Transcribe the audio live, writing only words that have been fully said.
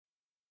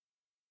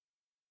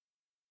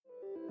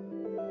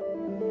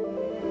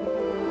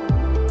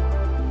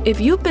If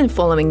you've been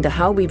following the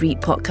How We Read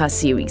podcast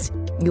series,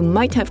 you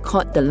might have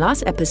caught the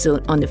last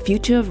episode on the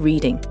future of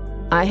reading.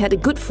 I had the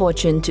good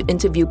fortune to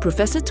interview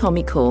Professor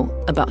Tommy Cole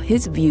about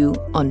his view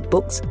on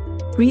books,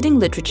 reading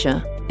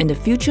literature, and the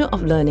future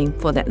of learning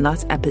for that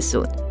last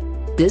episode.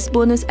 This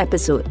bonus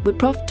episode with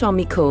Prof.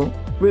 Tommy Cole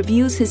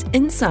reviews his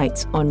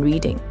insights on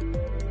reading.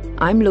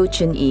 I'm Lo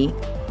Chin Yi.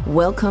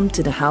 Welcome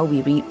to the How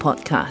We Read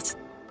podcast.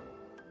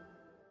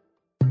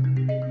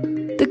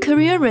 The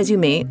career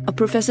resume of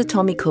Professor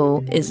Tommy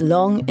Cole is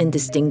long and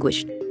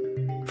distinguished.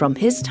 From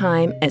his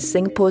time as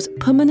Singapore's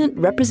permanent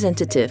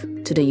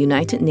representative to the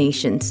United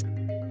Nations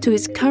to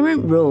his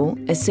current role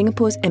as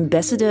Singapore's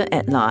ambassador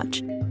at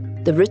large,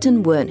 the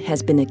written word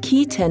has been a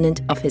key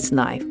tenet of his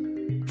life,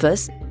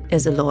 first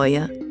as a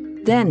lawyer,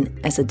 then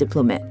as a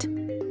diplomat.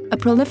 A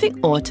prolific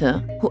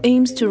author who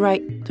aims to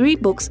write 3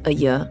 books a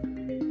year,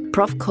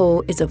 Prof.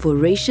 Cole is a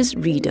voracious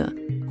reader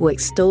who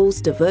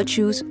extols the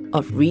virtues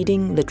of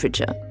reading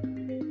literature.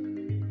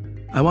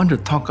 I want to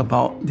talk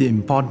about the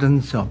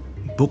importance of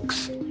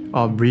books,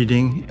 of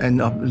reading,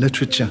 and of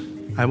literature.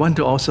 I want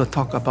to also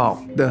talk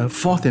about the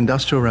 4th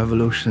Industrial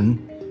Revolution,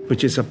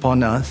 which is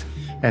upon us,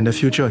 and the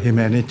future of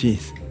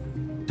humanities.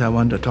 I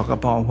want to talk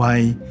about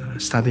why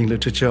studying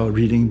literature or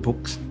reading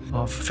books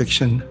of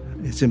fiction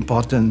is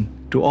important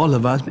to all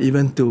of us,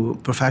 even to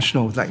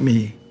professionals like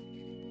me.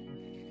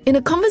 In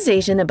a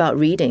conversation about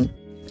reading,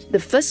 the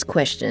first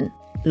question,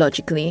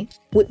 logically,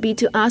 would be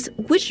to ask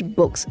which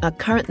books are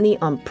currently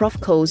on Prof.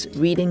 Cole's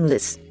reading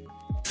list.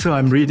 So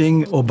I'm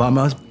reading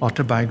Obama's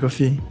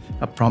autobiography,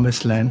 A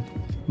Promised Land.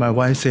 My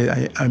wife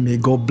said I may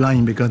go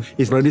blind because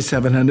it's already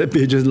 700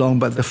 pages long,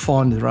 but the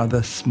font is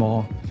rather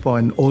small. For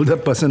an older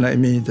person like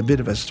me, it's a bit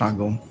of a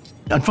struggle.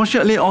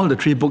 Unfortunately, all the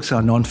 3 books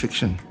are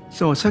non-fiction.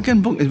 So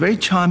second book is a very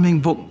charming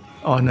book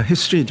on the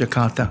history of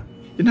Jakarta.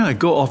 I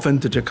go often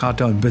to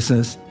Jakarta on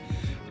business,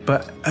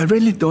 but I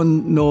really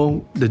don't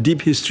know the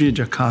deep history of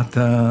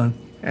Jakarta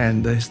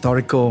and the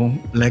historical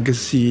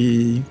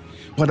legacy,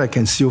 what I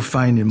can still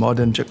find in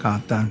modern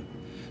Jakarta.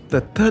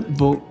 The third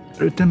book,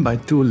 written by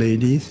 2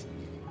 ladies,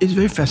 is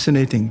very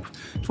fascinating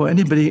for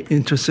anybody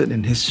interested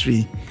in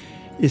history.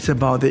 It's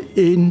about the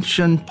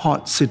ancient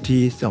port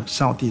cities of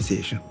Southeast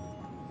Asia.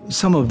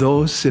 Some of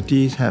those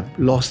cities have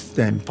lost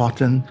their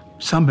importance.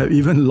 Some have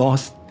even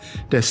lost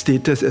their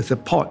status as a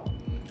port.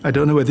 I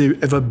don't know whether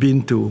you've ever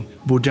been to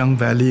Bujang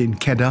Valley in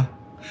Kedah.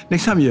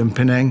 Next time you're in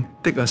Penang,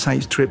 take a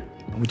side trip,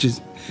 which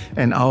is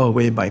an hour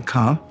away by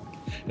car,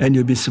 and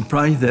you'll be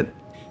surprised that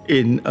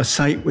in a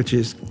site which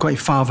is quite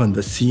far from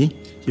the sea,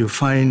 you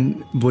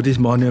find Buddhist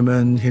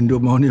monument, Hindu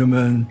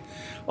monument,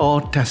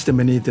 all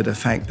testimony to the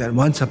fact that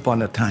once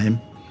upon a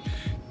time,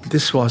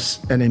 this was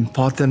an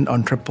important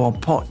entrepot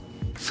port.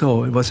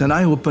 So it was an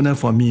eye-opener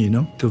for me,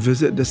 to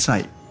visit the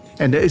site.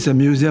 And there is a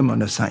museum on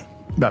the site.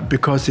 But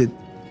because it's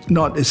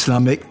not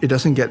Islamic, it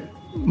doesn't get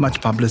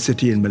much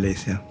publicity in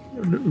Malaysia.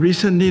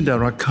 Recently, the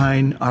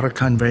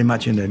Arakan very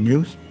much in the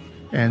news.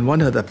 And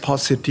one of the port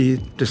cities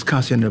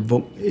discussed in the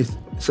book is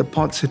a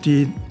port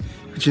city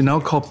which is now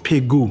called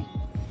Pegu,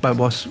 but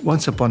was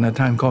once upon a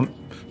time called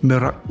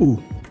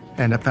Merak-U.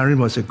 And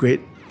apparently was a great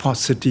port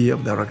city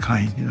of the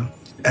Rakhine,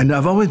 And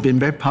I've always been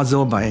very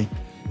puzzled by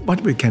what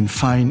we can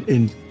find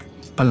in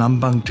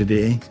Palembang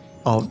today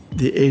of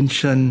the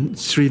ancient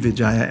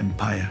Srivijaya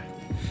Empire.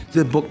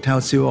 The book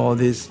tells you all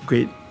these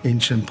great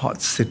ancient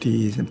port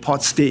cities and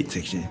port states,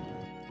 actually.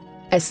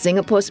 As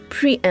Singapore's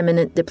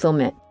preeminent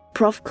diplomat,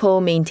 Prof. Cole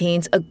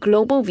maintains a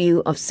global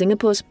view of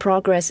Singapore's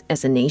progress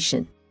as a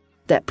nation.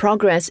 That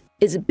progress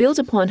is built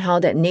upon how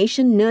that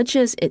nation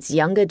nurtures its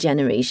younger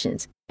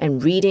generations,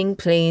 and reading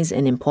plays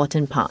an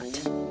important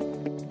part.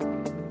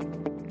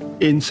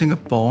 In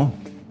Singapore,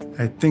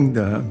 I think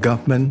the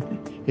government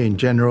in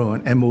general,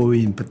 and MOE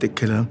in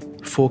particular,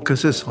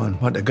 focuses on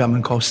what the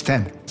government calls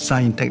STEM,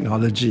 science,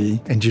 technology,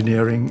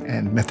 engineering,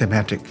 and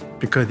mathematics,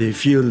 because they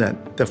feel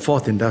that the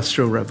 4th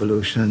Industrial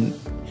Revolution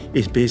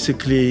is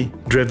basically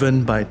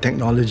driven by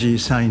technology,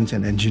 science,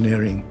 and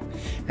engineering.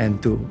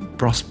 And to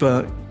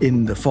prosper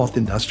in the 4th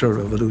Industrial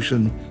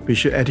Revolution, we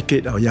should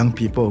educate our young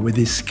people with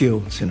these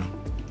skills,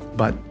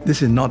 But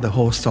this is not the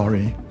whole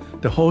story.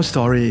 The whole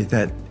story is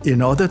that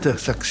in order to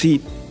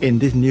succeed in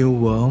this new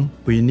world,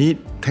 we need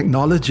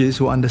technologists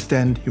who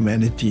understand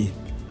humanity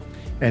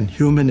and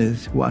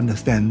humanists who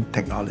understand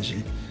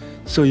technology.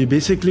 So you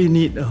basically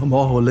need a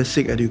more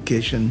holistic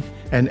education.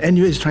 And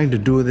NUS is trying to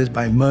do this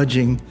by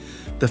merging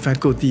the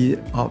Faculty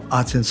of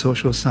Arts and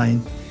Social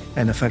Science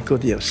and the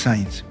Faculty of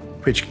Science,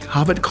 which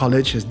Harvard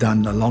College has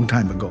done a long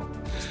time ago.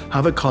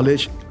 Harvard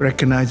College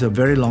recognized a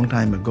very long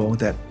time ago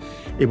that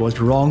it was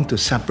wrong to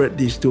separate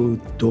these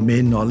 2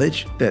 domain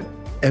knowledge, that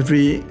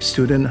every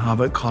student at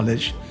Harvard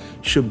College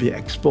should be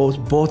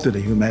exposed both to the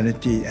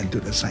humanity and to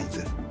the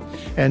sciences.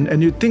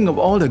 And you think of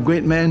all the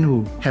great men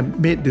who have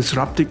made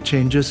disruptive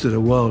changes to the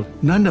world,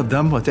 none of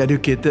them was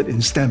educated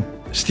in STEM.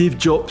 Steve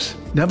Jobs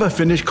never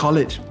finished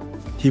college.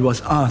 He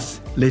was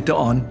asked later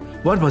on,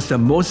 what was the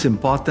most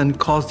important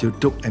course you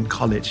took in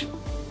college?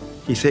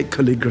 He said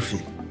calligraphy.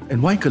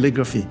 And why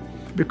calligraphy?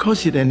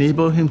 because it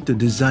enabled him to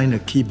design a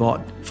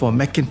keyboard for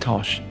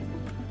Macintosh,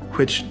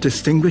 which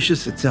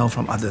distinguishes itself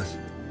from others.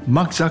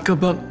 Mark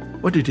Zuckerberg,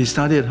 what did he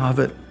study at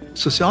Harvard?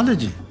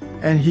 Sociology.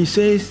 And he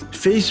says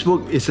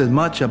Facebook is as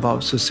much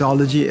about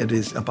sociology as it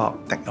is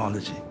about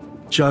technology.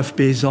 Jeff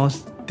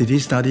Bezos, did he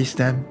study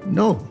STEM?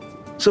 No.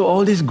 So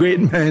all these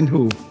great men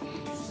who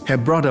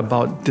have brought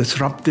about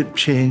disruptive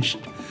change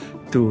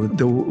to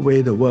the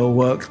way the world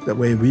works, the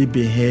way we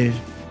behave,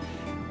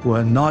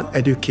 were not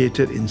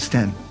educated in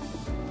STEM.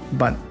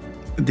 But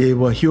they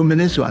were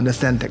humanists who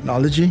understand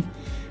technology,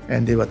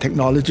 and they were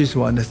technologists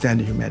who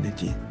understand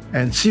humanity.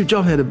 And Steve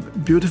Jobs had a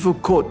beautiful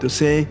quote to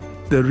say,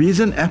 the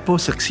reason Apple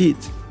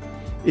succeeds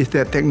is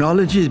that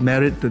technology is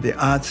married to the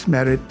arts,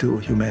 married to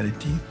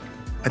humanity.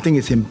 I think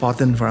it's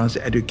important for us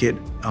to educate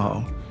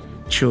our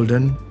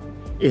children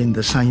in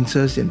the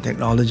sciences, in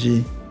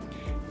technology,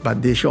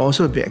 but they should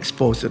also be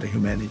exposed to the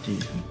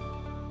humanities.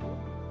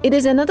 It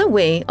is another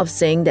way of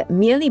saying that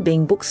merely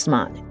being book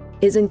smart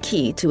isn't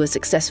key to a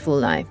successful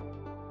life.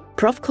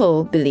 Prof.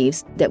 Koh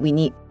believes that we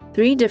need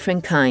 3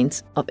 different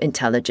kinds of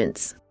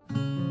intelligence.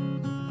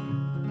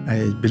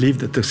 I believe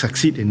that to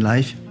succeed in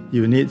life,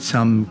 you need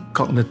some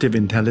cognitive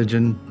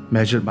intelligence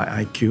measured by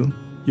IQ.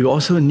 You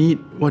also need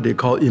what they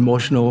call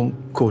emotional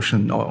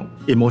quotient or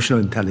emotional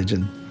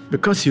intelligence.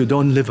 Because you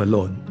don't live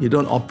alone, you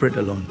don't operate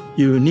alone.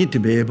 You need to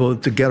be able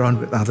to get on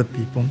with other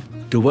people,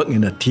 to work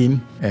in a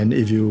team. And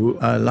if you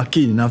are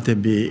lucky enough to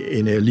be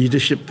in a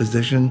leadership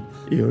position,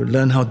 you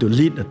learn how to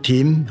lead a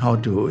team, how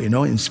to,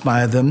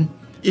 inspire them.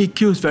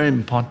 EQ is very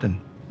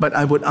important. But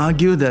I would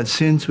argue that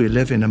since we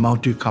live in a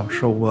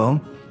multicultural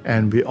world,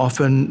 and we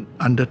often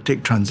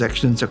undertake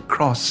transactions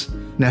across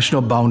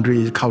national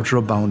boundaries,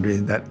 cultural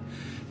boundaries, that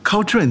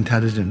cultural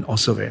intelligence is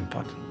also very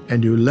important.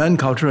 And you learn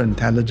cultural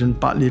intelligence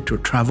partly through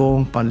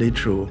travel, partly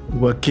through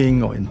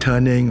working or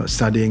interning or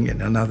studying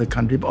in another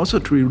country, but also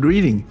through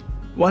reading.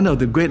 One of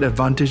the great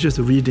advantages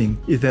of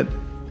reading is that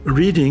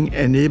reading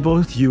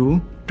enables you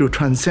to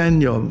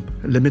transcend your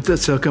limited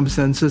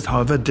circumstances,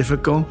 however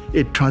difficult.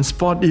 It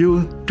transports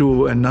you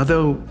to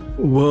another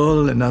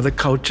world, another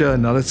culture,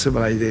 another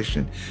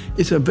civilization.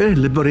 It's a very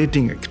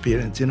liberating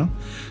experience,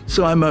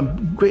 So I'm a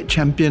great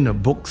champion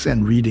of books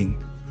and reading.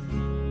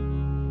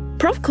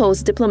 Prof.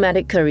 Koh's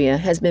diplomatic career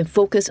has been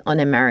focused on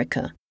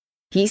America.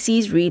 He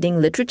sees reading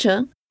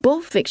literature,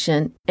 both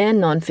fiction and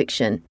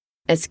non-fiction,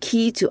 as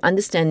key to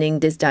understanding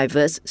this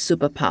diverse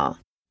superpower.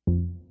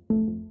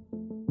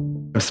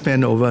 I've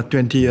spent over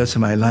 20 years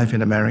of my life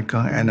in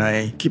America, and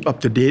I keep up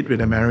to date with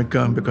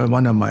America because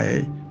one of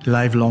my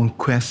lifelong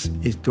quests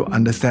is to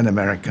understand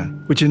America,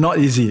 which is not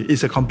easy.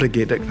 It's a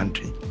complicated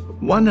country.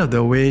 One of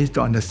the ways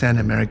to understand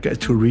America is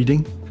through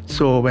reading.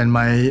 So when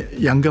my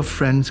younger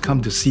friends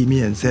come to see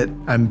me and said,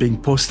 I'm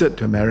being posted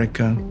to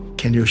America,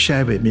 can you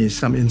share with me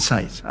some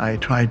insights? I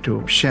try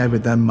to share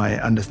with them my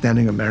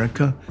understanding of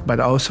America, but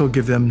I also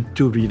give them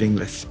 2 reading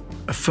lists.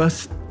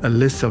 First, a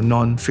list of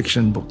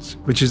non-fiction books,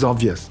 which is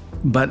obvious.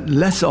 But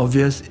less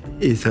obvious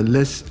is a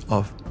list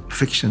of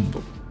fiction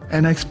books.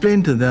 And I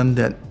explain to them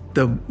that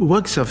the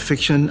works of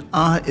fiction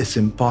are as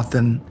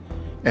important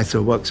as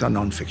the works of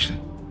non-fiction.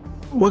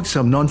 Works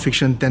of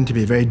non-fiction tend to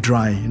be very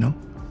dry,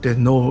 There's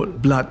no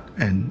blood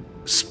and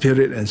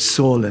spirit and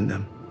soul in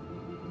them.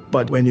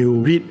 But when you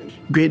read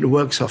great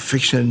works of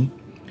fiction,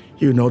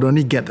 you not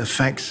only get the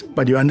facts,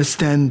 but you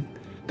understand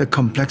the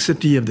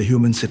complexity of the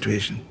human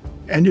situation.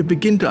 And you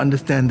begin to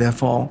understand,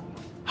 therefore,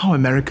 how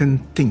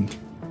Americans think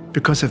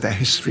because of their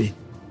history.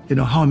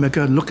 How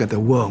America look at the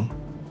world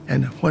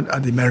and what are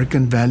the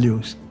American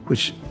values,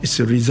 which is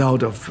a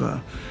result of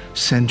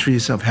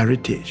centuries of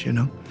heritage,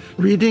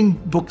 Reading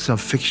books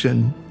of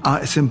fiction are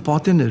as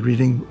important as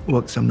reading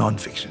works of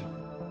non-fiction.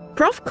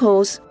 Prof.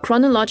 Koh's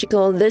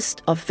chronological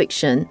list of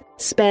fiction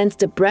spans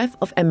the breadth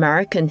of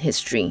American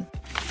history.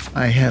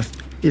 I have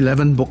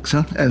 11 books,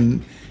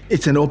 and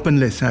it's an open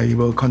list. I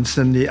will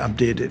constantly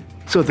update it.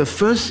 So the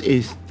first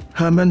is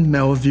Herman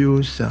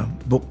Melville's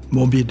book,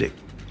 Moby Dick,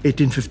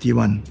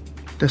 1851.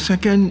 The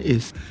second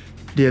is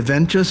The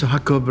Adventures of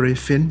Huckleberry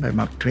Finn by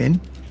Mark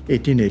Twain,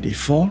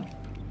 1884.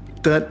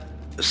 Third,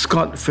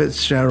 Scott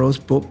Fitzgerald's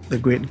book, The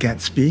Great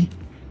Gatsby,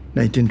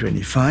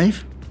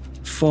 1925.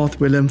 Fourth,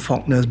 William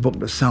Faulkner's book,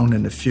 The Sound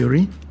and the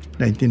Fury,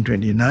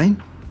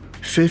 1929.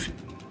 Fifth,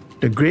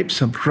 The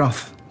Grapes of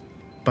Wrath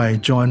by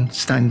John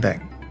Steinbeck,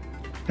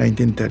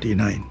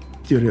 1939,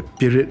 during the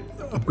period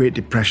of Great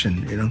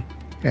Depression,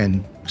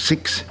 And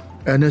sixth,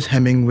 Ernest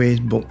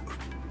Hemingway's book,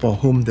 For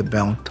Whom the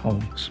Bell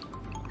Tolls.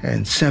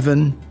 And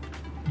 7,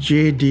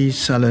 J.D.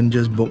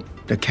 Salinger's book,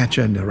 The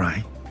Catcher in the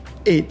Rye.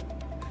 8,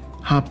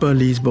 Harper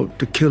Lee's book,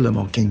 To Kill a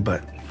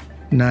Mockingbird.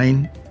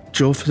 9,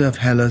 Joseph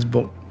Heller's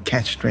book,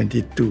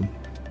 Catch-22.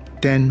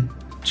 10,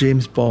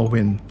 James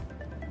Baldwin,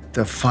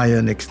 The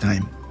Fire Next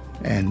Time.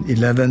 And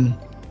 11,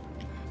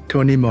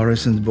 Toni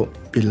Morrison's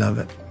book,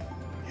 Beloved.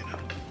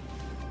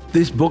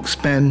 These books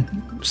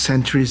span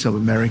centuries of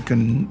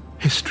American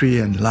history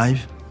and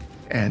life.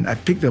 And I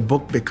picked the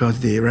book because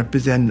they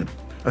represent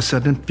a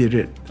certain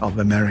period of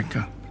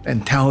America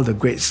and tell the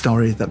great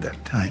stories of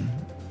that time.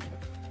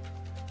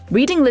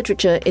 Reading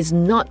literature is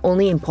not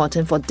only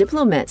important for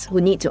diplomats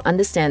who need to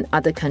understand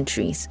other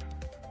countries.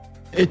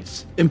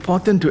 It's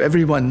important to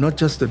everyone, not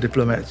just the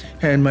diplomats.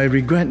 And my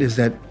regret is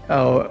that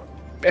our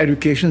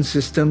education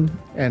system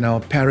and our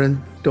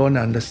parents don't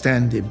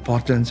understand the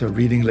importance of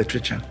reading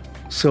literature.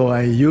 So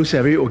I use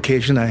every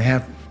occasion I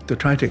have to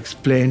try to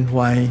explain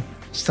why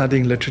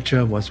studying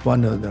literature was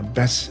one of the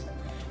best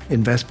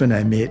investment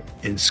I made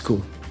in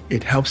school.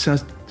 It helps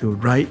us to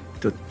write,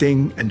 to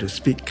think, and to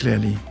speak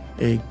clearly.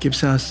 It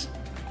gives us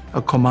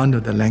a command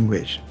of the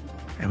language,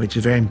 which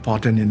is very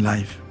important in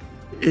life.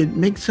 It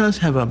makes us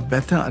have a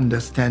better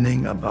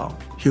understanding about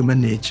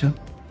human nature,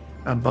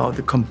 about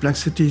the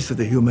complexities of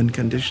the human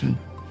condition,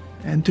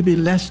 and to be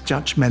less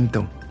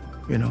judgmental,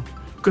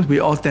 because we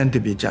all tend to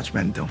be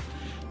judgmental.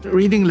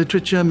 Reading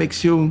literature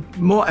makes you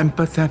more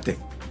empathetic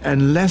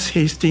and less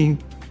hasty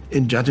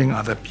in judging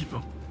other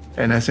people.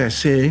 And as I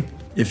say,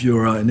 if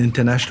you're an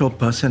international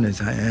person,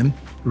 as I am,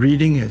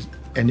 reading has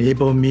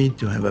enabled me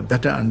to have a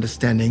better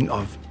understanding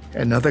of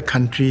another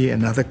country,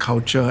 another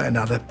culture, and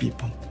other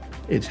people.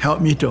 It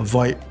helped me to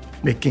avoid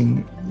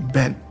making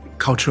bad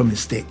cultural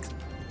mistakes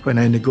when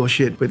I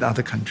negotiate with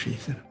other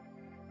countries.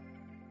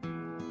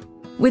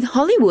 With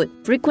Hollywood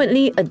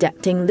frequently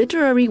adapting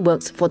literary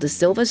works for the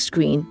silver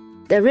screen,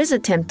 there is a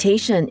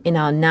temptation in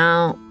our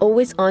now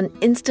always-on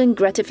instant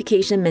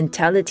gratification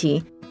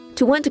mentality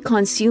to want to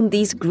consume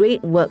these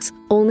great works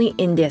only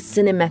in their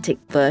cinematic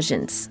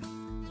versions.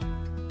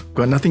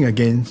 Got nothing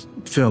against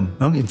film.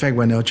 In fact,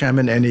 when our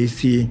chairman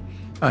NAC,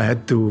 I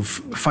had to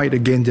fight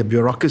against the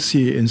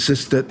bureaucracy,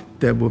 insisted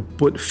that we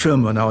put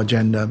film on our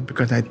agenda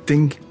because I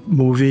think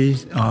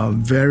movies are a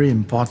very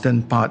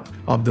important part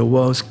of the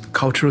world's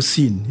cultural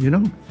scene,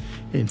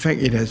 In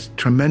fact, it has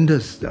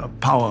tremendous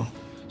power.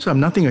 So I'm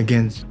nothing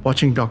against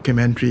watching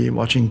documentary,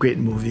 watching great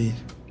movies.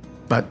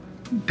 But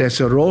there's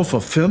a role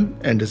for film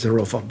and there's a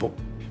role for book.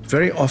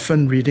 Very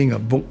often reading a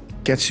book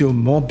gets you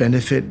more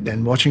benefit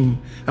than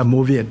watching a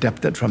movie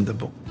adapted from the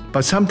book.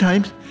 But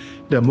sometimes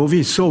the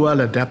movie is so well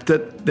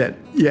adapted that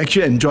you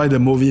actually enjoy the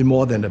movie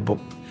more than the book.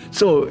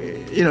 So,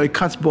 it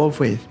cuts both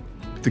ways.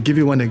 To give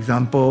you one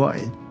example,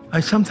 I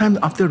sometimes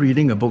after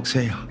reading a book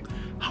say,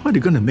 how are they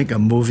going to make a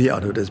movie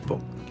out of this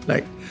book?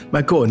 Like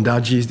Michael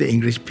Ondaatje's The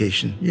English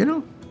Patient,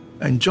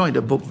 I enjoyed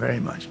the book very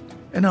much.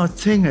 And I was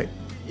saying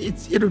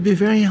it would be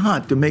very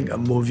hard to make a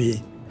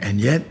movie, and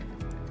yet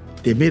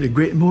they made a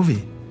great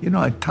movie.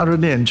 I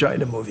thoroughly enjoyed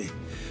the movie.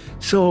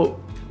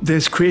 So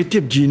there's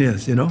creative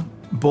genius,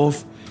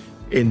 both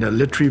in the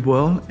literary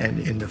world and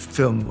in the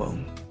film world.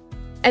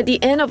 At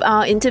the end of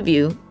our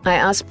interview, I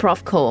asked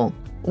Prof. Koh,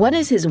 what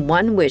is his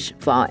one wish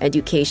for our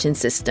education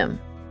system?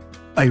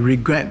 I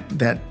regret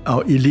that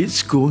our elite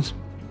schools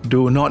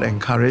do not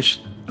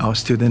encourage our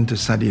students to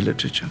study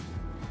literature.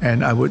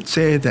 And I would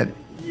say that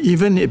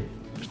even if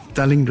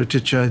studying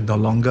literature is no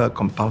longer a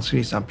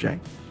compulsory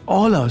subject,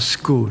 all our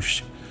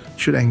schools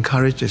should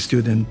encourage the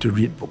student to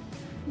read books.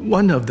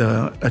 One of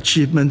the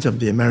achievements of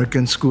the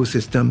American school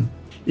system,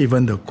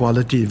 even the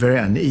quality is very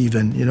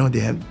uneven, they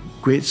have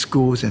great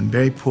schools and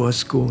very poor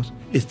schools,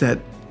 is that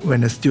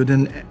when a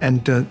student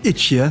enters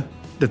each year,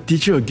 the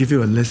teacher will give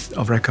you a list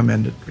of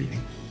recommended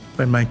reading.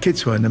 When my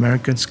kids were in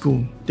American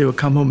school, they would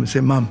come home and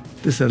say, Mom,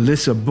 this is a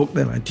list of books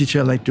that my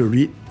teacher liked to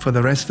read for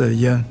the rest of the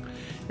year.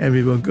 And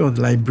we will go to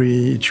the library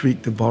each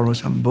week to borrow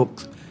some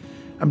books.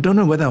 I don't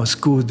know whether our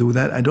schools do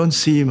that. I don't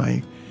see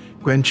my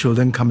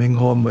grandchildren coming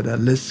home with a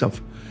list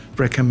of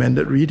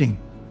recommended reading.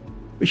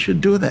 We should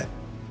do that.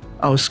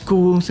 Our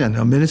schools and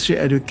our Ministry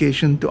of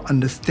Education to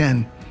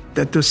understand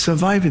that to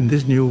survive in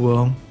this new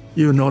world,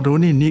 you not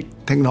only need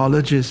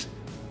technologists,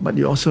 but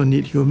you also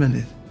need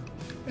humanists.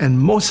 And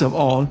most of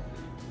all,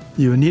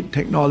 you need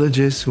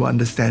technologists who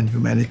understand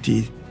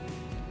humanity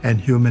and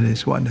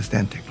humanists who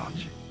understand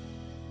technology.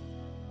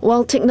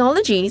 While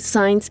technology,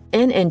 science,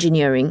 and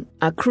engineering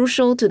are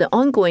crucial to the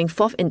ongoing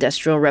Fourth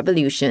Industrial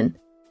Revolution,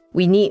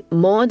 we need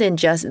more than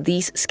just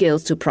these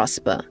skills to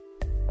prosper.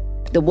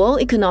 The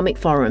World Economic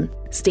Forum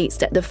states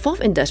that the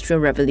Fourth Industrial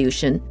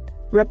Revolution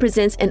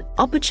represents an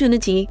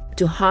opportunity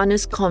to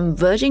harness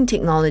converging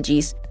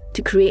technologies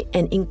to create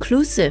an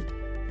inclusive,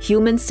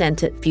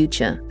 human-centered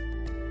future.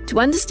 To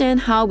understand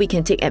how we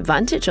can take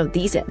advantage of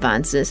these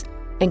advances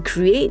and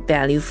create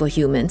value for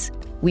humans,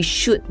 we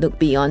should look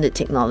beyond the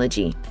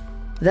technology.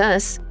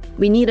 Thus,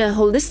 we need a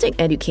holistic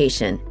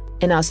education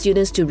and our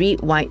students to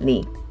read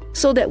widely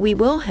so that we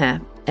will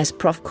have, as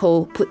Prof.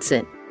 Koh puts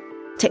it,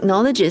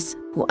 technologists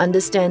who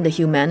understand the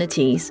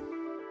humanities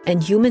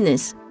and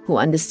humanists who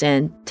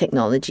understand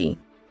technology.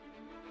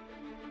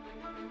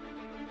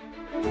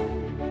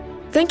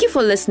 Thank you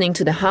for listening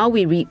to the How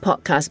We Read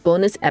podcast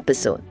bonus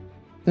episode.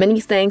 Many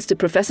thanks to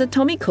Professor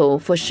Tommy Koh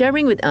for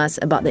sharing with us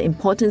about the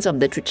importance of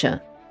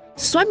literature.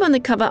 Swipe on the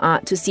cover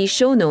art to see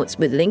show notes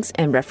with links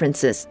and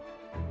references.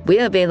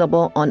 We're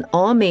available on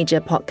all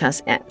major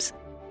podcast apps.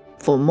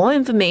 For more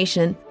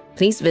information,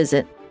 please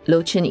visit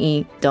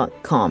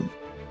lochenyi.com.